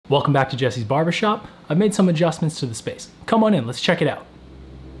Welcome back to Jesse's Barbershop. I've made some adjustments to the space. Come on in, let's check it out.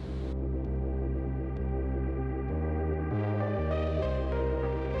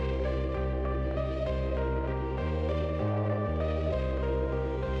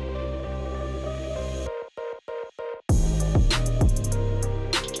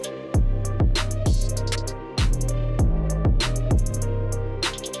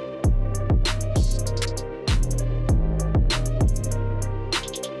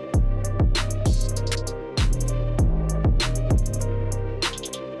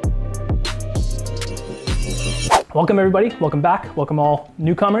 Welcome everybody, welcome back, welcome all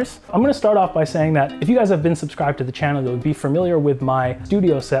newcomers. I'm gonna start off by saying that if you guys have been subscribed to the channel, you'll be familiar with my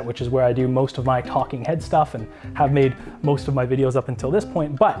studio set, which is where I do most of my talking head stuff and have made most of my videos up until this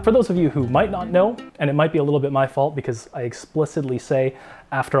point. But for those of you who might not know, and it might be a little bit my fault because I explicitly say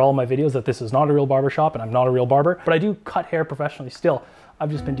after all my videos that this is not a real barbershop and I'm not a real barber, but I do cut hair professionally still.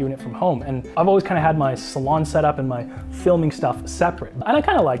 I've just been doing it from home, and I've always kind of had my salon setup and my filming stuff separate. And I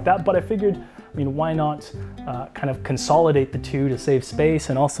kind of like that, but I figured, I mean, why not kind of consolidate the two to save space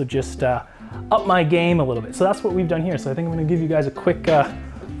and also just up my game a little bit. So that's what we've done here. So I think I'm gonna give you guys a quick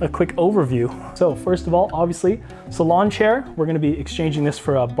overview. So first of all, obviously, salon chair. We're gonna be exchanging this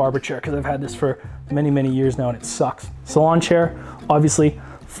for a barber chair because I've had this for many, many years now and it sucks. Salon chair, obviously,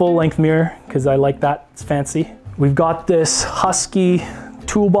 full length mirror because I like that, it's fancy. We've got this Husky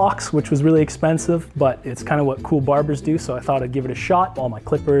toolbox, which was really expensive, but it's kind of what cool barbers do, so I thought I'd give it a shot. All my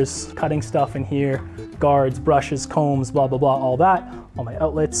clippers, cutting stuff in here, guards, brushes, combs, blah, blah, blah, all that. All my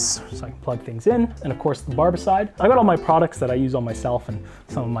outlets, so I can plug things in. And of course, the barber side. I got all my products that I use on myself and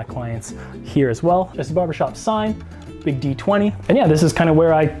some of my clients here as well. Just a barbershop sign, big D20. And yeah, this is kind of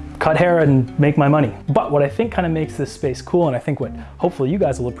where I cut hair and make my money. But what I think kind of makes this space cool, and I think what hopefully you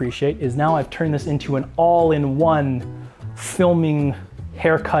guys will appreciate, is now I've turned this into an all-in-one filming,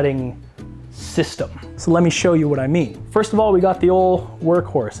 hair cutting system. So let me show you what I mean. First of all, we got the old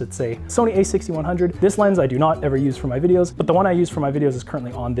workhorse. It's a Sony a6100. This lens I do not ever use for my videos, but the one I use for my videos is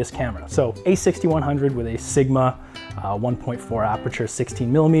currently on this camera. So a6100 with a Sigma 1.4 aperture,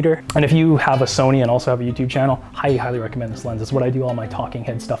 16 millimeter. And if you have a Sony and also have a YouTube channel, highly recommend this lens. It's what I do all my talking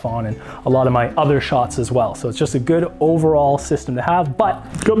head stuff on and a lot of my other shots as well. So it's just a good overall system to have, but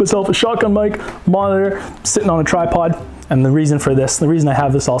got myself a shotgun mic, monitor, sitting on a tripod. And the reason for this, the reason I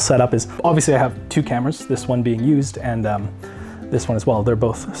have this all set up is obviously I have two cameras, this one being used and this one as well. They're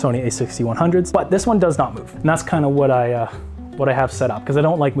both Sony a6100s, but this one does not move. And that's kind of what I have set up because I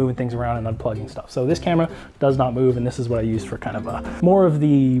don't like moving things around and unplugging stuff. So this camera does not move, and this is what I use for kind of more of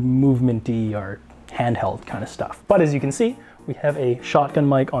the movement-y or handheld kind of stuff. But as you can see, we have a shotgun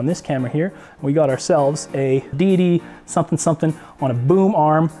mic on this camera here. We got ourselves a DD something something on a boom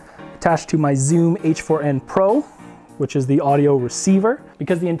arm attached to my Zoom H4n Pro, which is the audio receiver,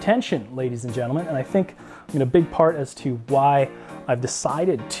 because the intention, ladies and gentlemen, and I think a big part as to why I've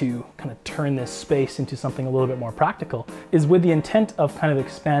decided to kind of turn this space into something a little bit more practical, is with the intent of kind of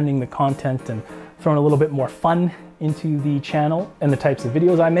expanding the content and throwing a little bit more fun into the channel and the types of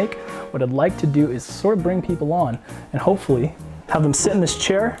videos I make. What I'd like to do is sort of bring people on and hopefully have them sit in this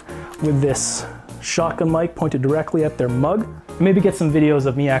chair with this shotgun mic pointed directly at their mug. Maybe get some videos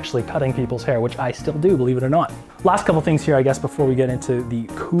of me actually cutting people's hair, which I still do, believe it or not. Last couple things here, I guess, before we get into the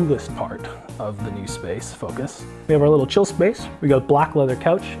coolest part of the new space focus. We have our little chill space. We got black leather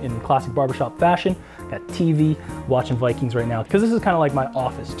couch in classic barbershop fashion. Got TV, watching Vikings right now, because this is kind of like my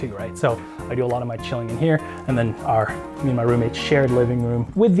office too, right? So I do a lot of my chilling in here, and then me and my roommate's shared living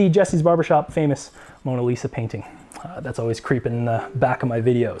room with the Jesse's Barbershop famous Mona Lisa painting. That's always creeping in the back of my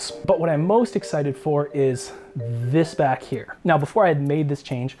videos. But what I'm most excited for is this back here. Now, before I had made this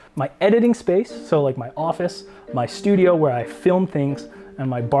change, my editing space, so like my office, my studio where I film things, and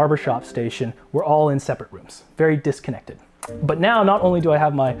my barbershop station were all in separate rooms, very disconnected. But now, not only do I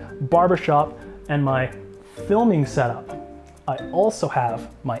have my barbershop and my filming setup, I also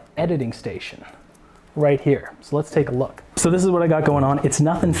have my editing station right here. So let's take a look. So this is what I got going on. It's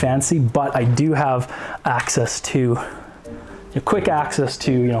nothing fancy, but I do have access to, quick access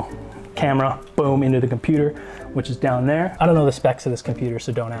to, camera, boom, into the computer, which is down there. I don't know the specs of this computer,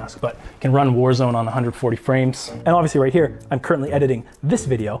 so don't ask, but you can run Warzone on 140 frames. And obviously right here, I'm currently editing this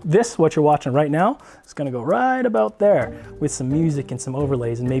video. This, what you're watching right now, is gonna go right about there with some music and some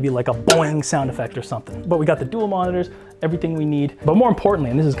overlays and maybe like a boing sound effect or something. But we got the dual monitors, everything we need. But more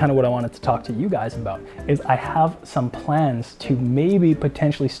importantly, and this is kind of what I wanted to talk to you guys about, is I have some plans to maybe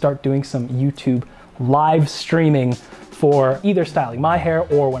potentially start doing some YouTube live streaming for either styling my hair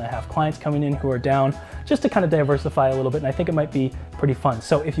or when I have clients coming in who are down just to kind of diversify a little bit, and I think it might be pretty fun.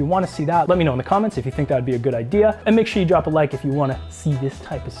 So if you want to see that, let me know in the comments if you think that would be a good idea, and make sure you drop a like if you want to see this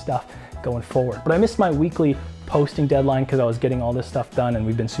type of stuff going forward. But I missed my weekly posting deadline because I was getting all this stuff done and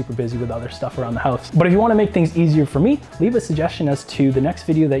we've been super busy with other stuff around the house. But if you want to make things easier for me, leave a suggestion as to the next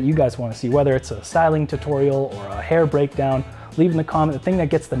video that you guys want to see, whether it's a styling tutorial or a hair breakdown. Leave in the comment. The thing that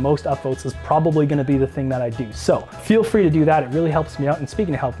gets the most upvotes is probably going to be the thing that I do. So feel free to do that. It really helps me out. And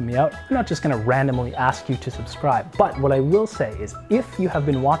speaking of helping me out, I'm not just going to randomly ask you to subscribe. But what I will say is if you have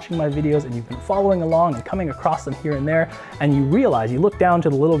been watching my videos and you've been following along and coming across them here and there, and you realize, you look down to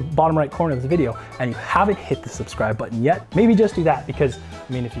the little bottom right corner of the video and you haven't hit the subscribe button yet, maybe just do that, because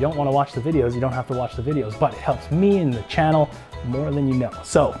I mean, if you don't want to watch the videos, you don't have to watch the videos, but it helps me and the channel more than you know.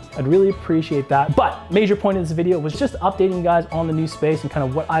 So I'd really appreciate that. But major point of this video was just updating you guys on the new space and kind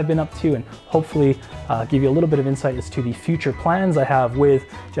of what I've been up to, and hopefully give you a little bit of insight as to the future plans I have with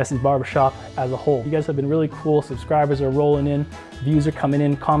Jesse's Barbershop as a whole. You guys have been really cool. Subscribers are rolling in, views are coming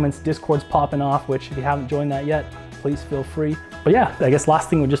in, comments, Discord's popping off, which if you haven't joined that yet, please feel free. But yeah, I guess last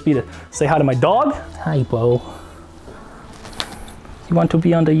thing would just be to say hi to my dog. Hi, Bo. You want to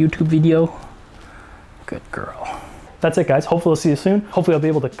be on the YouTube video? Good girl. That's it, guys. Hopefully I'll see you soon. Hopefully I'll be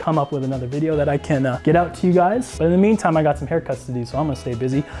able to come up with another video that I can get out to you guys. But in the meantime, I got some haircuts to do, so I'm gonna stay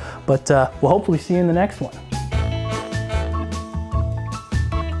busy. But we'll hopefully see you in the next one.